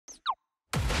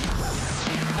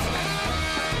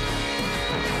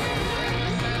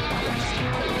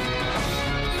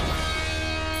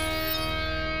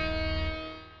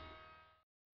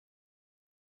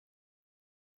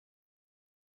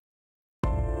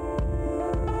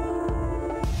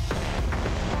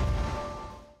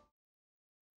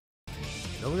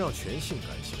让全姓感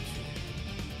兴趣，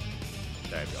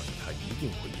代表着他一定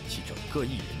会引起整个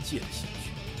艺人界的兴趣。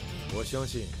我相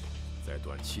信，在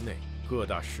短期内，各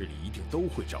大势力一定都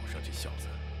会找上这小子。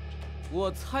我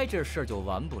猜这事儿就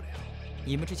完不了。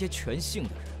你们这些全姓的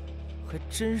人，还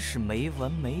真是没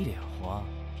完没了啊！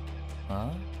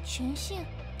啊？全姓？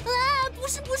不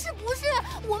是，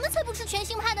我们才不是全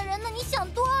姓派的人呢！你想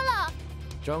多了。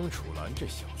张楚岚这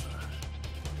小子，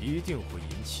一定会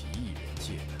引起艺人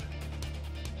界的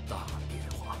大变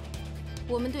化。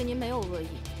我们对您没有恶意，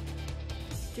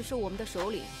只是我们的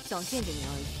首领想见见您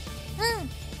而已。哼，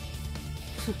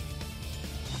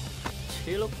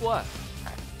奇了怪了，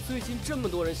最近这么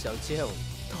多人想见我，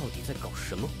到底在搞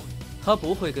什么鬼？他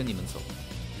不会跟你们走。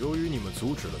由于你们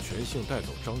阻止了全姓带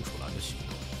走张楚岚的行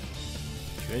动，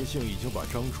全姓已经把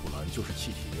张楚岚就是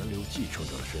气体源流继承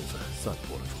者的身份散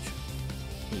播了出去。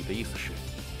你的意思是，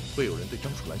会有人对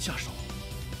张楚岚下手？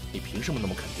你凭什么那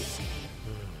么肯定？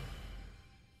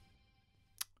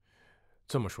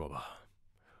这么说吧，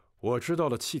我知道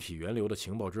了气体源流的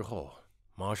情报之后，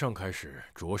马上开始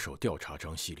着手调查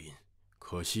张西林，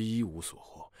可惜一无所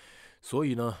获。所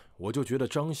以呢，我就觉得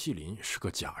张西林是个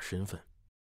假身份。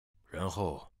然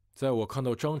后，在我看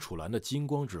到张楚岚的金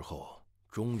光之后，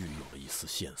终于有了一丝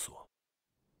线索。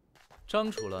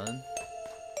张楚岚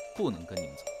不能跟你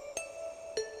们走。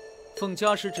奉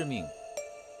家师之命，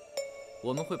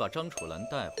我们会把张楚岚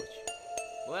带回去。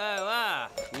喂，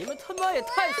你们他妈也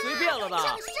太随便了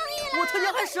吧！我他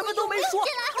娘还什么都没说。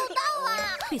进来后到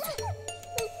啊！闭嘴！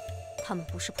他们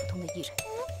不是普通的艺人，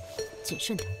谨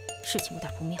慎点，事情有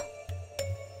点不妙。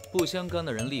不相干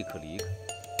的人立刻离开。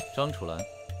张楚岚，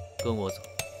跟我走。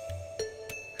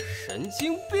神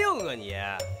经病啊你！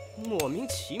莫名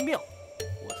其妙，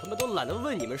我他妈都懒得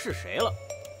问你们是谁了。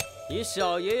你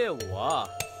小爷爷我，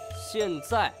现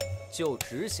在就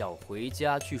只想回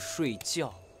家去睡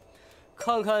觉，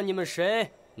看看你们谁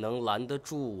能拦得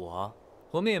住我。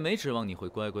我们也没指望你会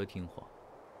乖乖听话。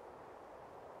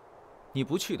你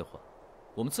不去的话，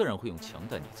我们自然会用强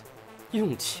带你走。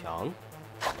用强？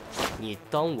你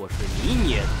当我是泥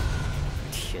捏的？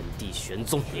天地玄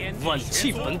宗，万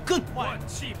气本根。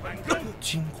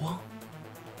金光，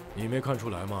你没看出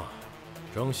来吗？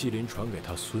张西林传给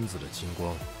他孙子的金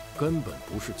光，根本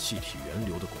不是气体源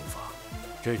流的功法。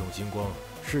这种金光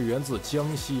是源自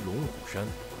江西龙虎山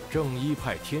正一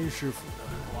派天师府的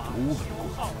独门功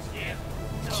夫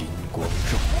——金光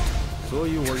咒。所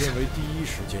以我认为第一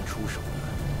时间出手的，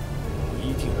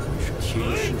一定会是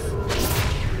天师府。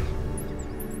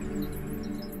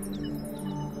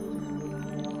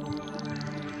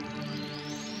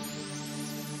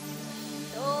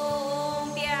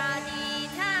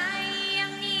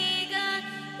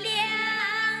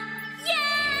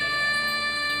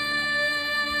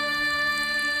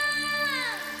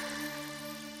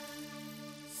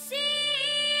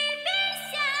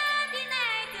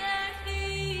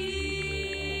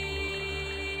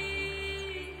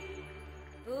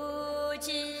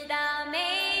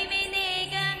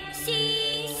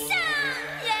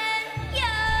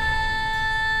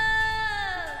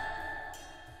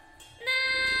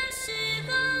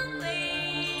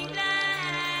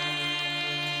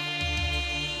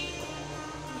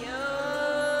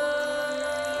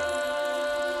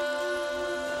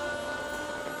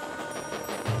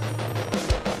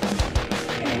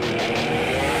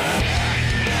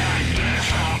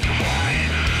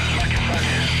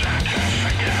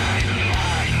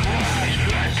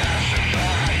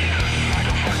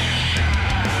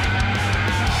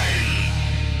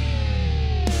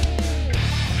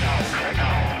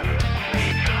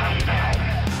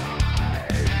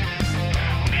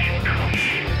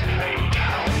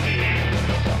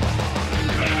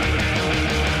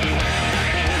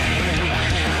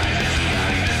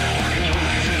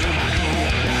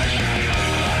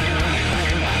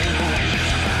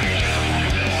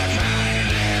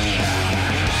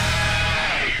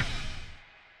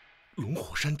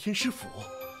天师府，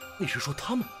你是说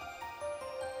他们？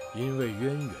因为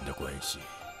渊源的关系，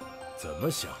怎么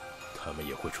想他们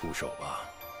也会出手吧？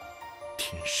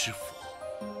天师府，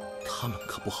他们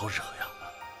可不好惹呀。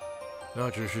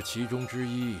那只是其中之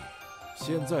一。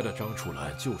现在的张楚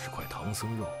岚就是块唐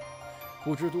僧肉，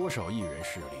不知多少艺人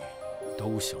势力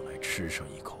都想来吃上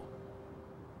一口。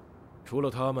除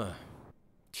了他们，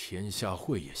天下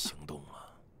会也行动了。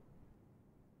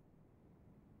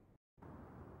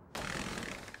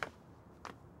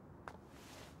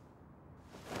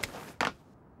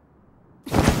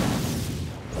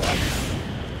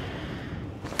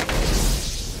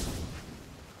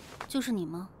就是你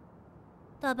吗？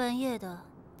大半夜的，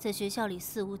在学校里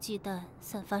肆无忌惮、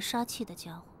散发杀气的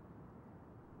家伙。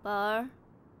宝儿，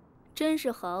真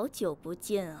是好久不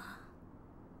见啊！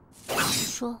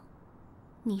说，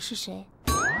你是谁？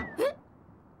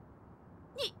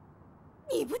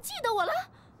你不记得我了？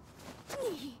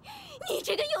你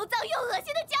这个又脏又恶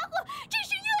心的家伙，真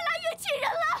是越来越气人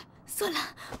了！算了，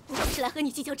我不是来和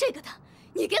你计较这个的。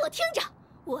你给我听着，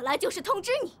我来就是通知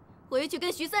你，回去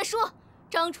跟徐三说，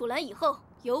张楚岚以后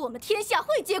由我们天下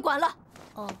会接管了。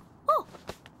哦，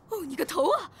你个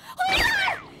头啊！回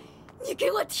来！你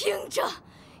给我听着，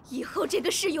以后这个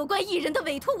事有关艺人的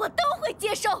委托我都会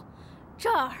接受，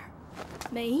这儿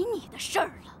没你的事儿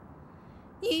了。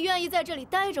你愿意在这里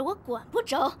待着，我管不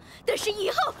着，但是以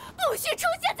后不许出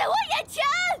现在我眼前！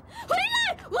回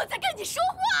来，我再跟你说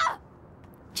话。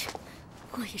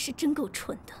我也是真够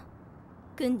蠢的，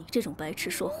跟你这种白痴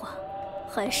说话，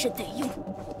还是得用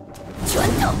拳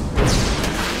头。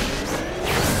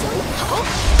想跑？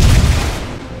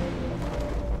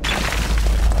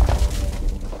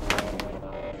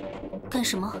干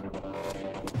什么？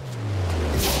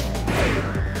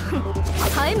哼，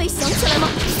还没想起来吗？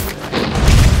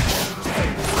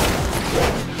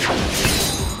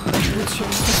不去和兄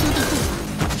弟会吧。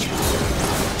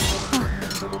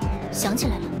想起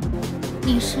来了，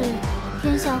你是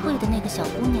天下会的那个小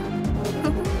姑娘。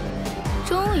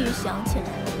终于想起来了，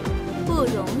不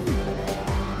容易。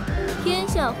天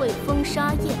下会风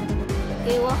沙宴，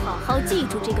给我好好记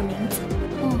住这个名字。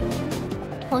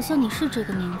好像你是这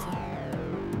个名字。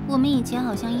我们以前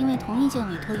好像因为同一件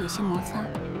委托有些摩擦，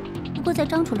不过在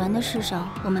张楚岚的事上，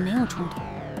我们没有冲突。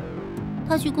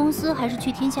他去公司还是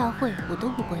去天下会，我都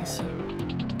不关心，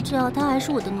只要他还是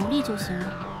我的奴隶就行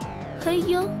了。嘿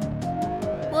呦，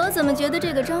我怎么觉得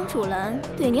这个张楚岚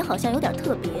对你好像有点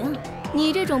特别啊？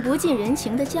你这种不近人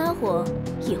情的家伙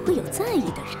也会有在意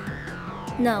的人，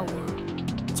那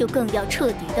我就更要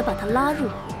彻底的把他拉入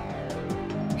伙，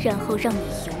然后让你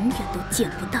永远都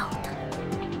见不到他。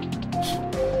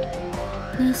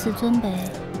龟死尊北，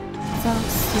遭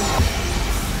死。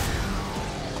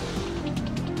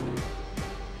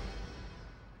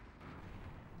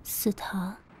死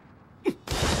他！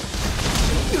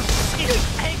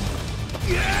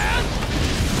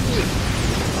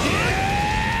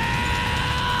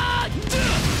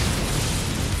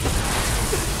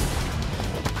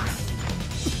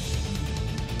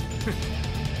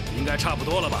应该差不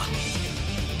多了吧？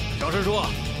小申叔，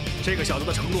这个小子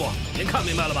的程度您看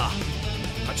明白了吧？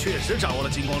他确实掌握了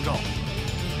金光罩，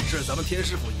是咱们天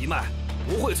师府一脉，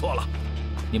不会错了。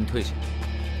你们退下，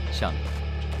下面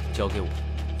交给我。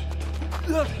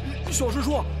小师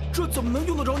叔，这怎么能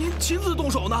用得着您亲自动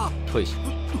手呢？退下。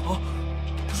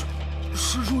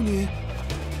师叔您，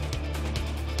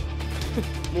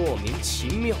莫名其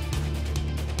妙，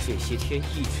这些天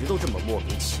一直都这么莫名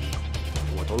其妙，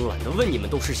我都懒得问你们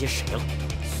都是些谁了，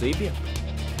随便，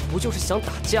不就是想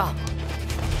打架吗？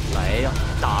来呀，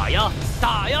打呀，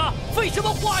打呀！废什么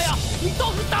话呀？你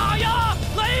倒是打呀！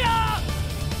来呀！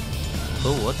和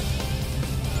我打，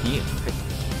你也配？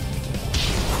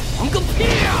狂个屁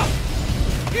呀！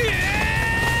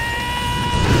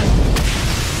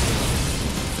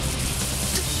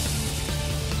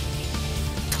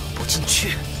打不进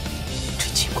去，这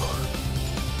情况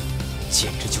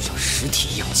简直就像实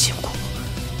体一样坚固。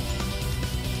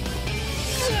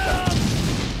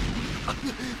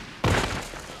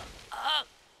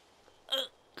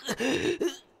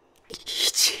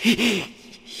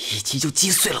一击就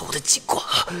击碎了我的金瓜，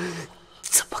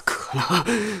怎么可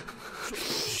能？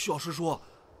小师叔，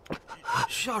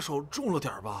下手重了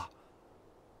点吧？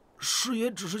师爷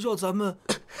只是叫咱们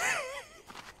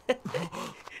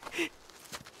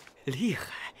厉害，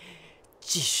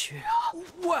继续啊！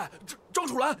喂，张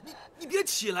楚岚，你别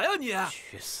起来呀你！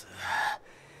去死！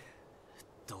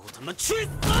都他妈去死！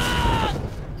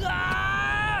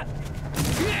啊！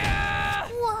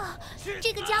哇，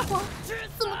这个家伙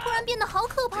怎么突然变得好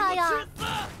可怕呀？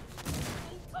他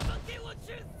妈给我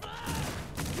去死！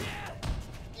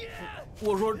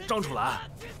我说张楚岚，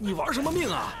你玩什么命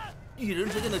啊？艺人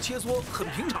之间的切磋很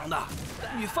平常的，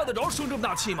你犯得着生这么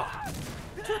大气吗？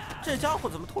这家伙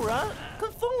怎么突然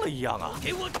跟疯了一样啊？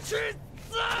给我去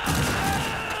死！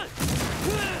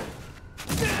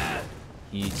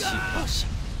一气呵成。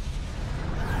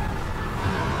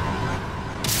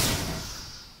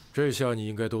这下你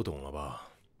应该都懂了吧？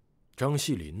张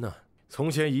锡林呢，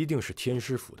从前一定是天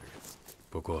师府的人，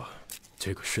不过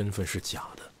这个身份是假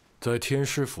的，在天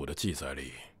师府的记载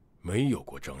里没有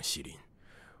过张锡林。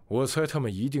我猜他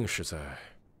们一定是在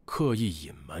刻意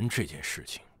隐瞒这件事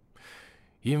情，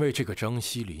因为这个张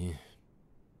锡林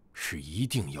是一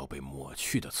定要被抹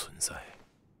去的存在。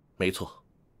没错，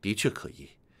的确可疑，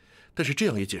但是这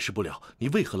样也解释不了你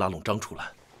为何拉拢张楚岚。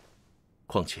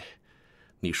况且，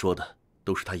你说的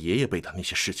都是他爷爷辈的那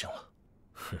些事情了。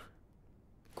哼，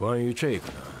关于这个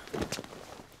呢，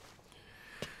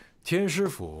天师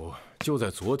府就在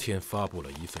昨天发布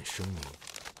了一份声明。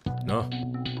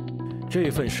这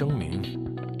份声明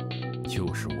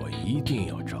就是我一定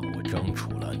要掌握张楚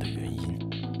岚的原因，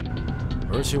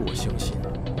而且我相信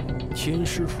天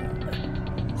师府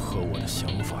和我的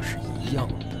想法是一样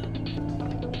的。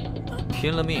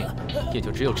拼了命也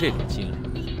就只有这点精力。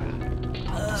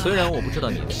虽然我不知道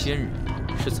你的仙人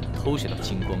是怎么偷袭到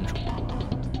金光中，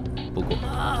不过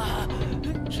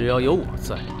只要有我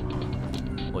在，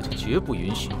我就绝不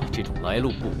允许你这种来路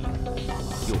不明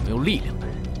又没有力量的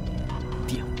人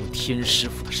玷污天师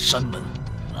府的山门。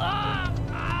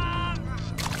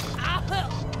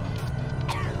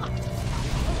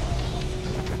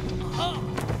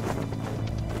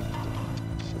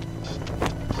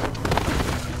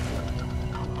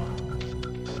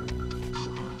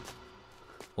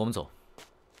我们走，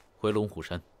回龙虎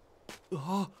山。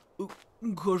啊，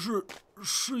可是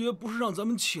师爷不是让咱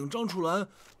们请张楚岚？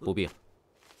不必了，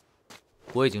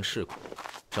我已经试过，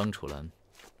张楚岚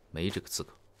没这个资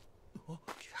格。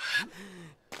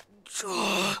这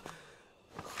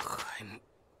还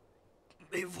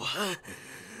没完，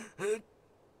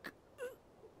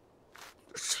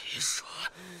谁说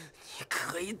你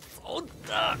可以走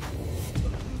的？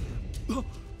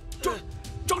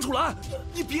张楚岚，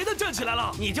你别再站起来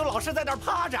了！你就老是在那儿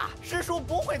趴着，师叔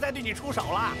不会再对你出手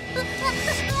了。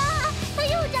他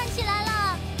又站起来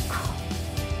了！靠，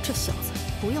这小子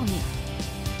不要命！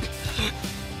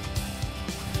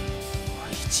我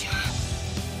已经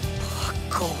爬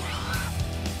够了，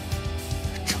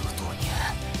这么多年，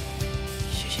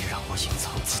爷爷让我隐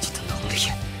藏自己的能力，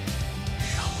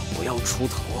让我不要出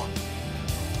头。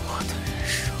我的人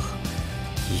生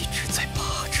一直在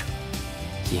爬着。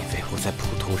因为我在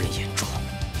普通人眼中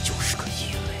就是个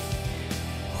异类，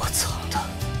我藏的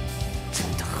真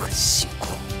的很辛苦。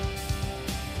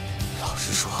老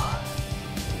实说，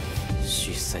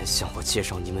徐三向我介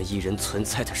绍你们异人存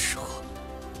在的时候，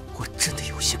我真的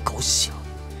有些高兴。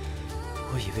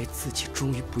我以为自己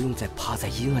终于不用再趴在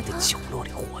阴暗的角落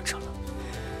里活着了，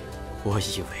我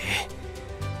以为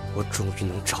我终于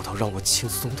能找到让我轻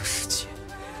松的世界，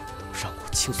能让我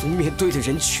轻松面对的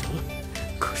人群了。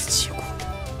可是结果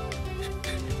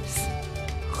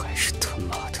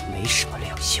没什么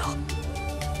两样，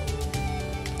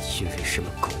因为什么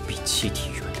狗逼气体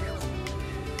源流，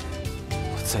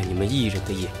我在你们异人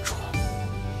的眼中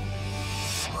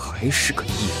还是个异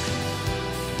人。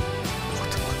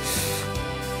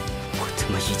我他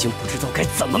妈已经不知道该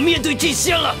怎么面对这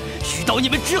些了。遇到你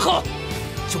们之后，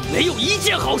就没有一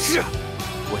件好事。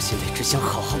我现在只想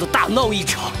好好的大闹一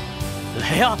场。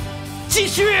来呀，继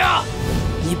续呀！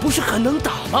你不是很能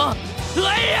打吗？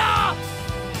来呀！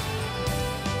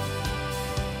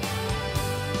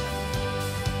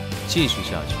继续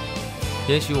下去，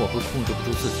也许我会控制不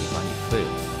住自己把你废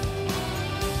了。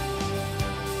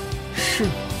是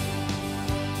吗？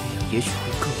那样也许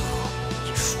会更好，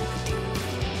也说不定。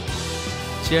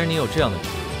既然你有这样的主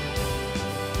意，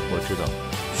我知道。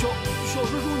小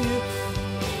师叔你，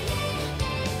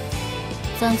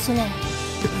张楚岚，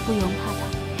你不用怕他，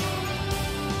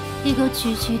一个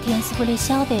区区天师府的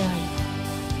小辈而已。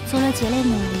做了这类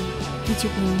努力，你就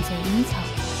不用再隐藏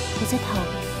或者逃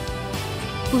避。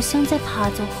不想再爬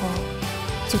走后，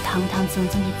就堂堂正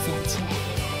正地站起来，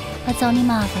把找你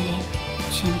麻烦的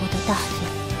全部都打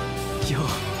掉。哟，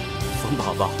冯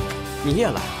宝宝，你也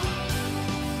来了。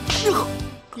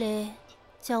嘞，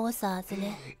叫我啥子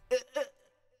嘞？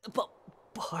宝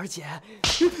儿姐，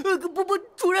不，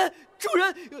主人，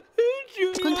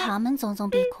跟他们种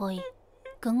比可以，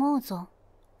跟我种，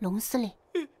弄死你！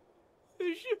是，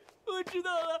我知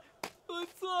道了。我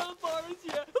错了，宝儿姐，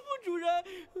主人，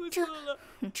我错了。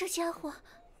这家伙，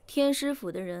天师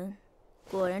府的人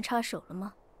果然插手了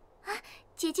吗？啊，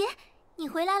姐姐，你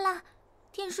回来了。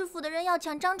天师府的人要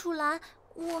抢张楚岚，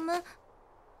我们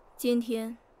今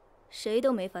天谁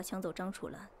都没法抢走张楚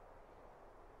岚，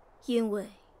因为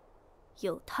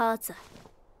有他在。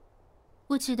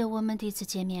我记得我们第一次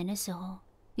见面的时候，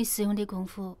你使用的功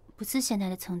夫不止现在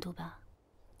的程度吧？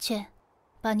去，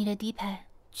把你的底牌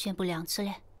全部亮出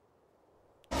来。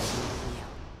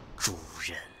主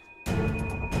人，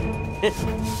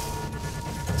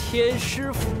天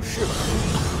师府是吧？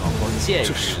好好见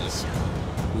识一下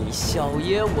你小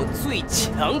爷我最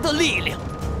强的力量。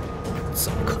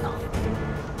怎么可能？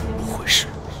不会是？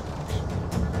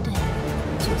对，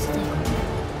就是这个。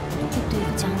你对付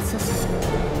僵尸时，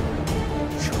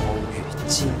超越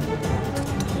金光的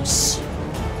东西。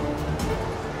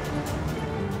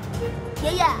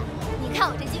爷爷，你看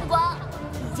我这金光，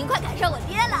已经快赶上我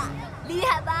爹了。厉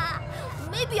害吧？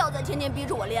没必要再天天逼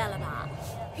着我练了吧？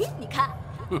你看，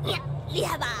厉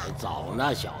害吧？早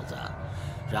呢，小子，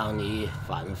让你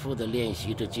反复的练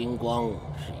习着金光，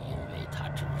是因为它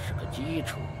只是个基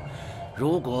础。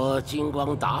如果金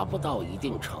光达不到一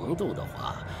定程度的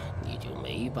话，你就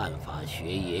没办法学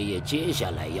爷爷接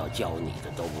下来要教你的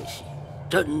东西，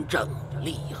真正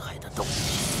厉害的东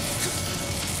西。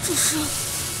这是。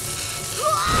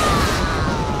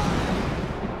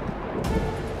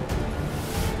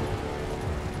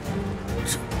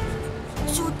这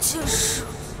究竟是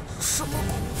什么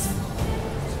功夫？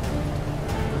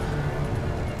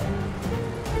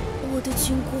我的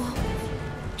金光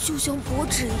就像薄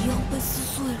纸一样被撕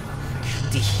碎了。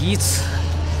第一次，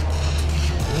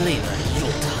人类来用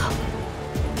它。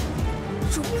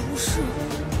这不是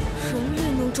人类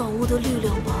能掌握的力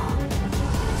量吧？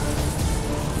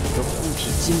你的护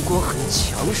体金光很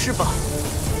强是吧？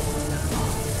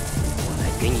我来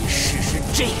给你试试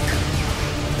这个。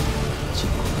金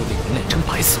光都被人类蒸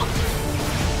白色，误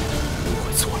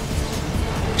会错了，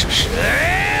这是敌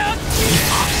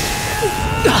法，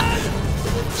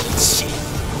一气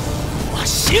化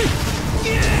形。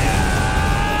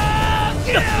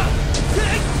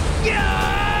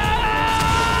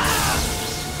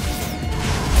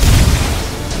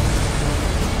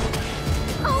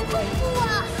好恐怖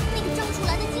啊！那个张楚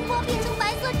岚的金光变成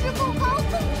白色之后，好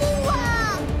恐怖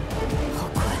啊！好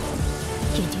快，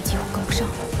眼睛几乎够不上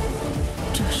了。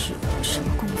这是什么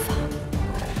功法？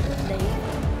雷法。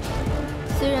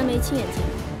虽然没亲眼见过，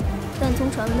但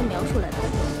从传闻的描述来判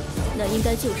断，那应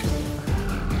该就是雷法。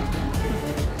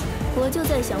我就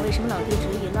在想，为什么老爹执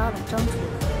意拉拢张楚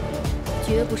岚，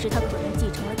绝不是他可能继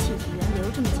承了气体源流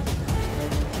这么简单。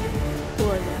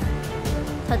果然，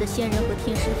他的仙人和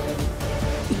天师府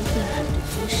一定有着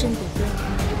极深的根源。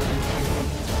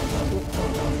不过，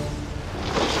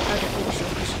他的对手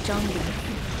可是张灵甫。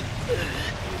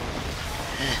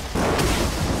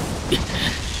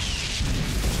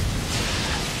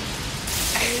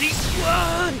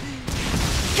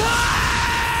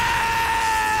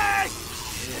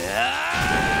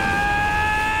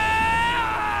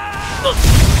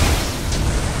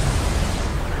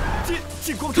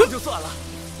金光咒就算了，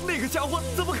那个家伙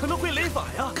怎么可能会雷法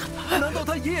呀？难道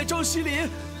他爷爷张西林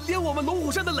连我们龙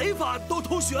虎山的雷法都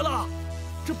偷学了？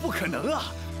这不可能啊！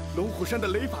龙虎山的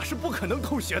雷法是不可能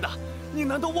偷学的，你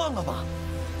难道忘了吗？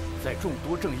在众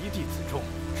多正一弟子中，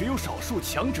只有少数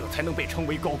强者才能被称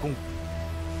为高功，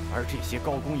而这些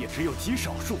高功也只有极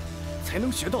少数才能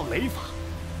学到雷法。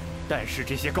但是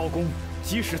这些高功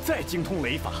即使再精通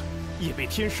雷法，也被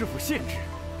天师府限制，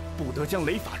不得将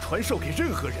雷法传授给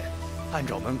任何人。按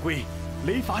照门规，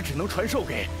雷法只能传授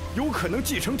给有可能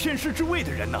继承天师之位的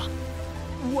人呢。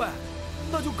喂，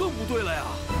那就更不对了呀！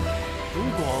如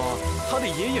果他的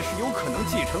爷爷是有可能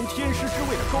继承天师之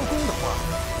位的高功的话，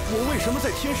我为什么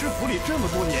在天师府里这么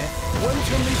多年完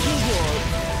全没听过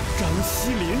张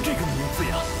西林这个名字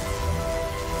呀？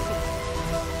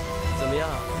怎么样，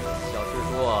小师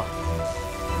叔，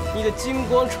你的金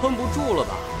光撑不住了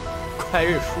吧？快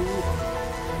认输吧，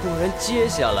不然接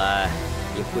下来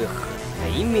你会很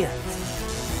没面子。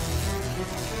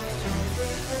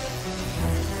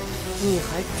你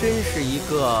还真是一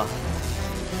个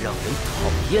让人讨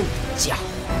厌的家伙。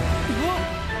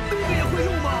那个也会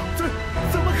用吗？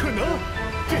怎么可能？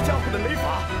这家伙的雷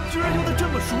法居然用得这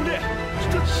么熟练，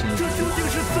这究竟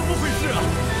是怎么回事啊？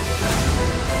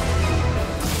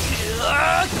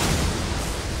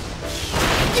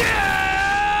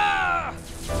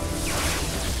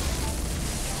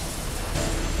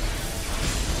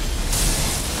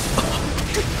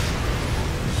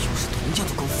又是同样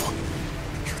的功夫，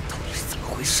这到底是怎么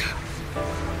回事？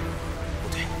不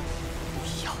对，不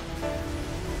一样，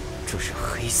这是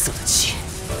黑色的气。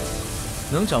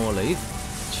能掌握雷法，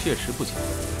确实不简单。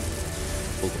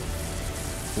不过，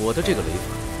我的这个雷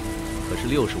法可是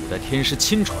65代天师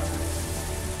亲传的，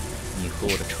你和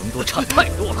我的程度差太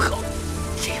多了。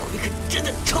这回可真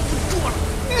的撑不住了！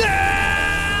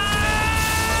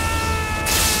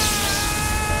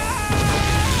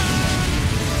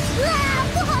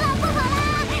不好了，不好了！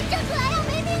张楚岚要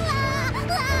没命了！怎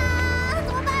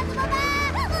么办？怎么办？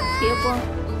别慌，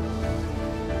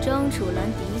张楚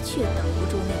岚的确挡不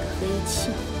住那个黑气，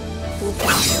不过别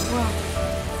忘了，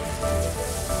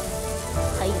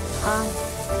还有他呢。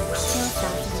叫啥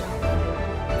子叫？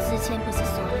之前不是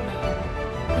说了没？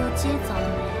有节奏的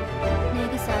人。那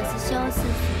个啥子小师傅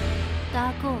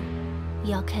打狗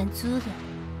要看主人，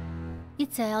你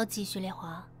再要继续的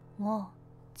话，我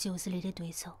就是你的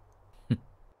对手。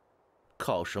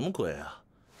搞什么鬼啊？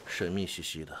神秘兮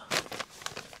兮的。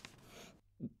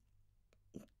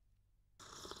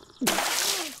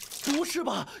不是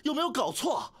吧？有没有搞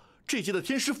错？这届的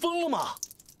天师疯了吗？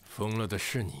疯了的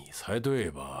是你才对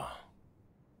吧？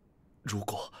如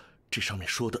果这上面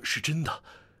说的是真的，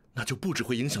那就不只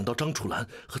会影响到张楚岚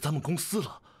和咱们公司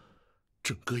了，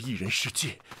整个艺人世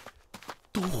界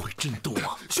都会震动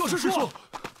啊！小师叔，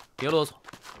别啰嗦，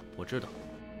我知道。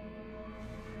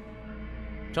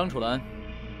张楚岚，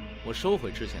我收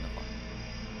回之前的话。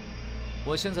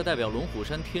我现在代表龙虎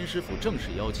山天师府正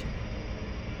式邀请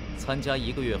你参加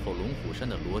1个月后龙虎山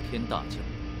的罗天大醮。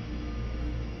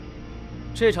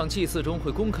这场祭祀中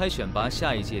会公开选拔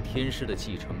下一届天师的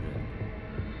继承人。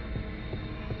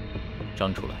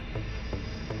张楚岚，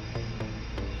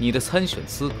你的参选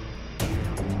资格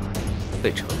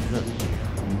被承认了。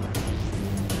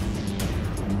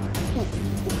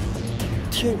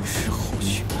天师候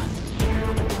选。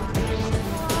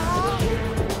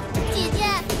姐姐，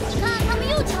你看他们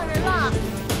又抢人了。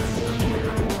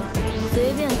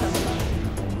随便看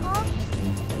看。啊！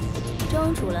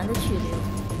张楚岚的去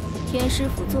留，天师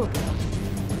府做不了主。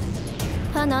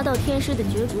他拿到天师的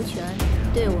角逐权，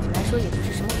对我们来说也不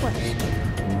是什么坏事，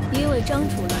因为张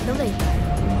楚岚的未来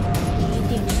一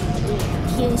定是我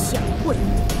们天下会。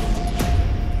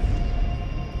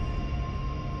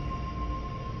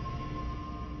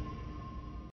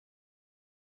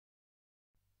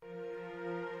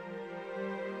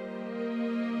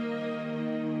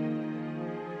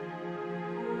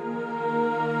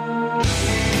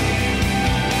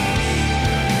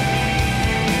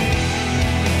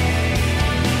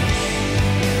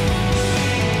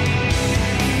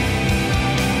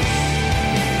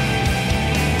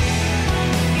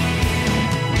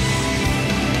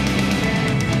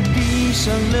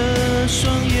上了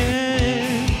双眼，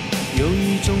有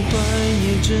一种怀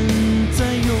念正在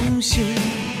涌现。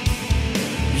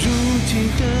如今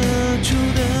何处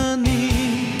的你，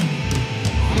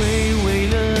会为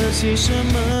了些什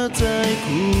么在哭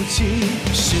泣？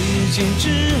时间之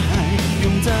海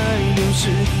永在流逝，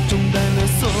冲淡了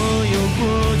所有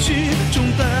过去，冲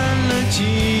淡了记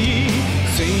忆。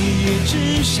岁月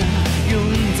之沙永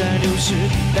在流逝，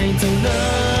带走了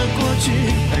过去，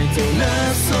带走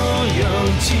了所有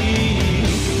记忆。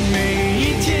每一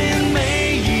天每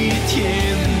一天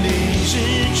里日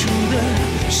出的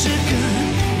时刻，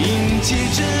迎接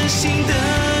着新的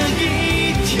一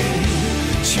天，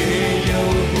却又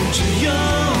不知有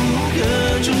何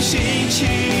种心情。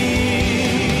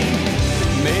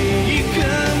每一刻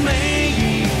每一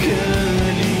刻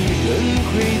里轮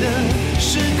回的时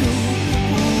空，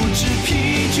不知疲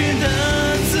倦的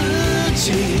自己，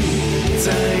在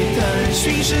探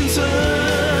寻生存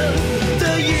的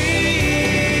意义。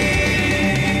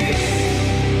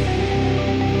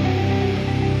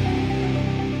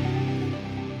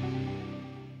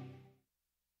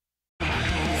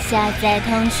下载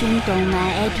腾讯动漫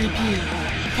APP，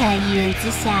 看一人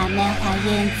之下漫画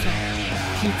原作，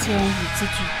提前预知剧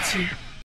情。